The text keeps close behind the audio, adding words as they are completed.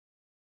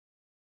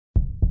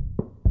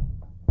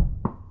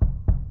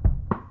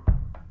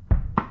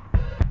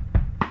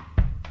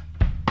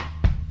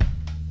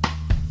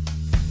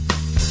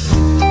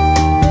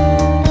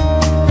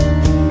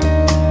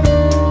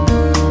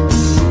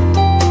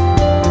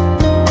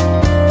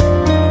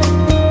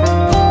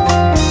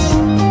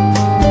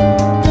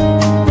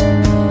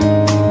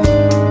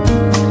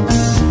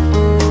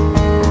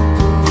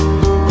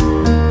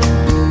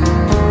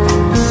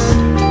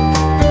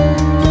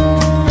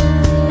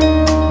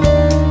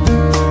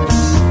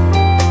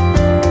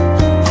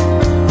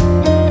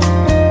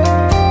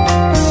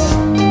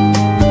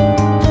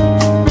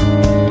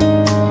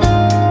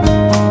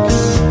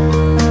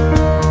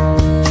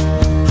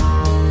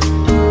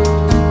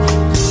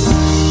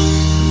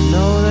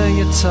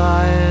you're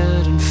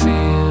tired and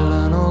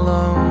feeling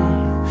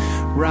alone,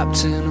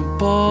 wrapped in a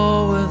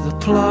ball with a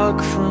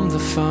plug from the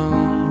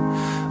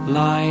phone,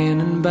 lying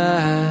in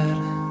bed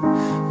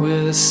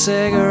with a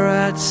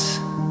cigarette.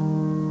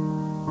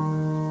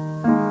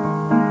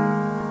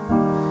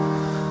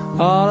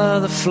 All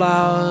of the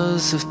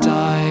flowers have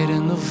died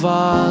in the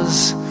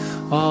vase.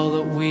 All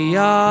that we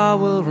are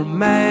will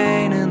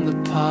remain in the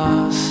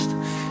past.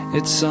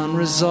 It's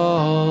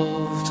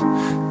unresolved,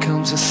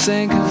 come to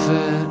think of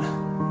it.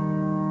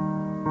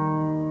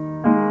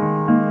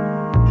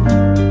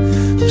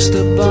 I'm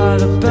stood by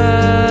the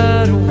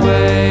bed,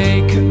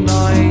 awake at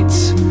night,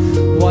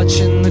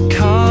 watching the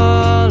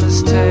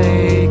colours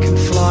taking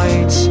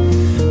flight.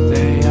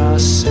 They are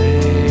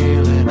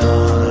sailing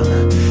on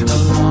a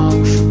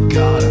long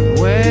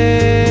forgotten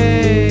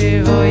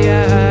wave. Oh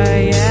yeah,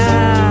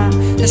 yeah.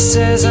 This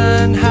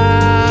isn't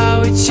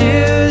how it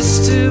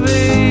used to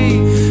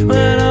be,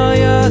 when all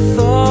your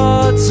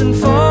thoughts and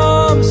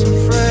forms were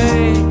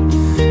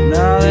free.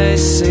 Now they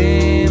seem